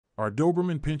Are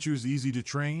Doberman Pinschers easy to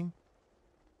train?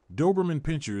 Doberman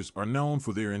Pinschers are known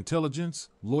for their intelligence,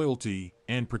 loyalty,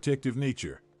 and protective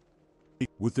nature.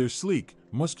 With their sleek,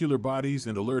 muscular bodies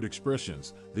and alert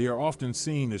expressions, they are often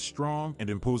seen as strong and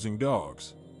imposing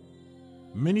dogs.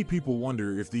 Many people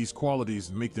wonder if these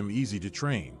qualities make them easy to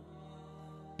train.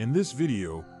 In this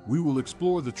video, we will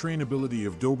explore the trainability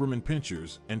of Doberman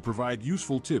Pinschers and provide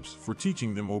useful tips for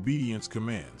teaching them obedience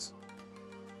commands.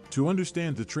 To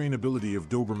understand the trainability of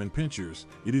Doberman Pinschers,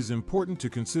 it is important to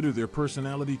consider their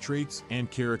personality traits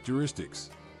and characteristics.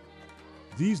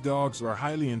 These dogs are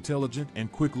highly intelligent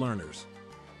and quick learners.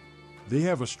 They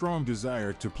have a strong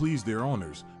desire to please their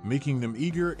owners, making them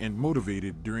eager and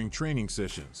motivated during training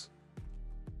sessions.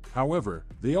 However,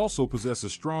 they also possess a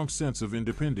strong sense of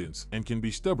independence and can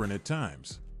be stubborn at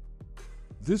times.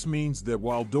 This means that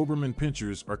while Doberman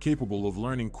Pinschers are capable of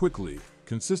learning quickly,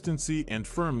 consistency and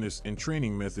firmness in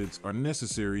training methods are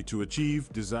necessary to achieve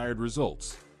desired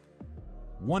results.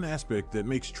 One aspect that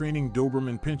makes training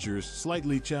Doberman Pinschers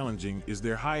slightly challenging is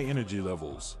their high energy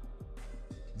levels.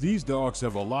 These dogs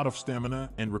have a lot of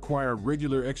stamina and require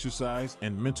regular exercise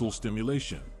and mental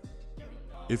stimulation.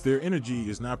 If their energy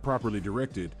is not properly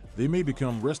directed, they may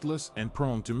become restless and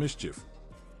prone to mischief.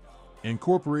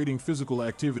 Incorporating physical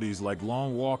activities like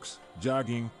long walks,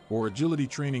 jogging, or agility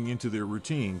training into their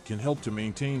routine can help to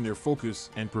maintain their focus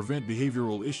and prevent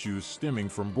behavioral issues stemming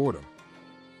from boredom.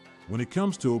 When it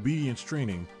comes to obedience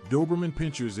training, Doberman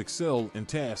Pinschers excel in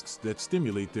tasks that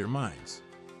stimulate their minds.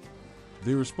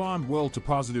 They respond well to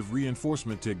positive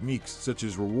reinforcement techniques such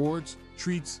as rewards,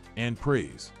 treats, and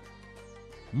praise.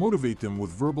 Motivate them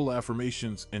with verbal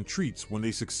affirmations and treats when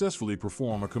they successfully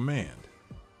perform a command.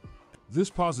 This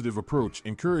positive approach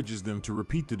encourages them to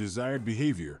repeat the desired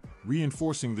behavior,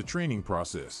 reinforcing the training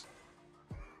process.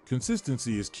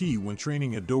 Consistency is key when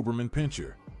training a Doberman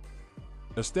Pinscher.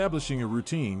 Establishing a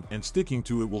routine and sticking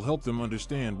to it will help them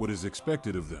understand what is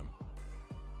expected of them.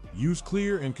 Use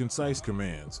clear and concise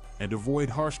commands and avoid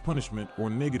harsh punishment or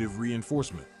negative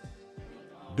reinforcement.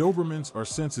 Dobermans are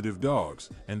sensitive dogs,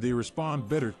 and they respond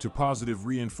better to positive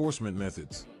reinforcement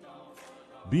methods.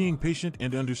 Being patient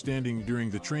and understanding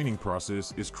during the training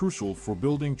process is crucial for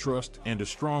building trust and a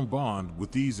strong bond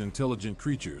with these intelligent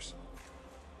creatures.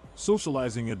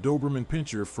 Socializing a Doberman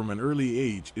Pinscher from an early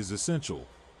age is essential.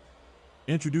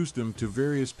 Introduce them to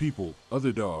various people,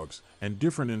 other dogs, and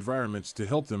different environments to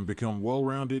help them become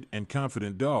well-rounded and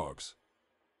confident dogs.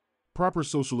 Proper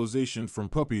socialization from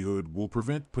puppyhood will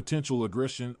prevent potential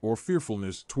aggression or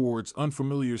fearfulness towards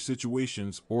unfamiliar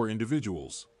situations or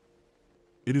individuals.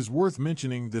 It is worth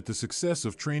mentioning that the success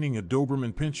of training a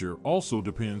Doberman Pinscher also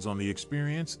depends on the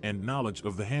experience and knowledge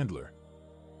of the handler.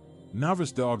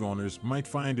 Novice dog owners might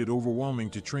find it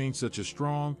overwhelming to train such a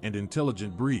strong and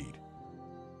intelligent breed.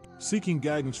 Seeking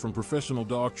guidance from professional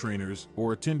dog trainers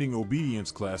or attending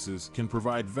obedience classes can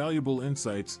provide valuable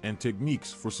insights and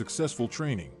techniques for successful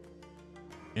training.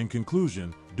 In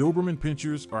conclusion, Doberman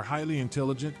Pinschers are highly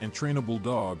intelligent and trainable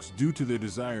dogs due to their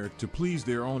desire to please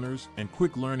their owners and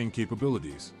quick learning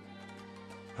capabilities.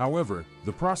 However,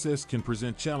 the process can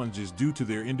present challenges due to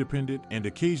their independent and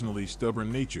occasionally stubborn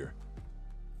nature.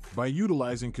 By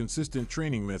utilizing consistent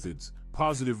training methods,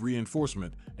 positive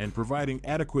reinforcement, and providing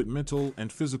adequate mental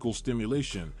and physical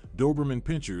stimulation, Doberman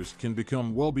Pinschers can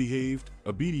become well-behaved,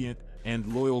 obedient,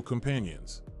 and loyal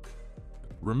companions.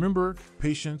 Remember,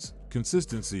 patience,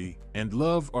 consistency, and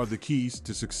love are the keys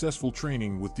to successful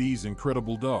training with these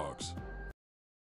incredible dogs.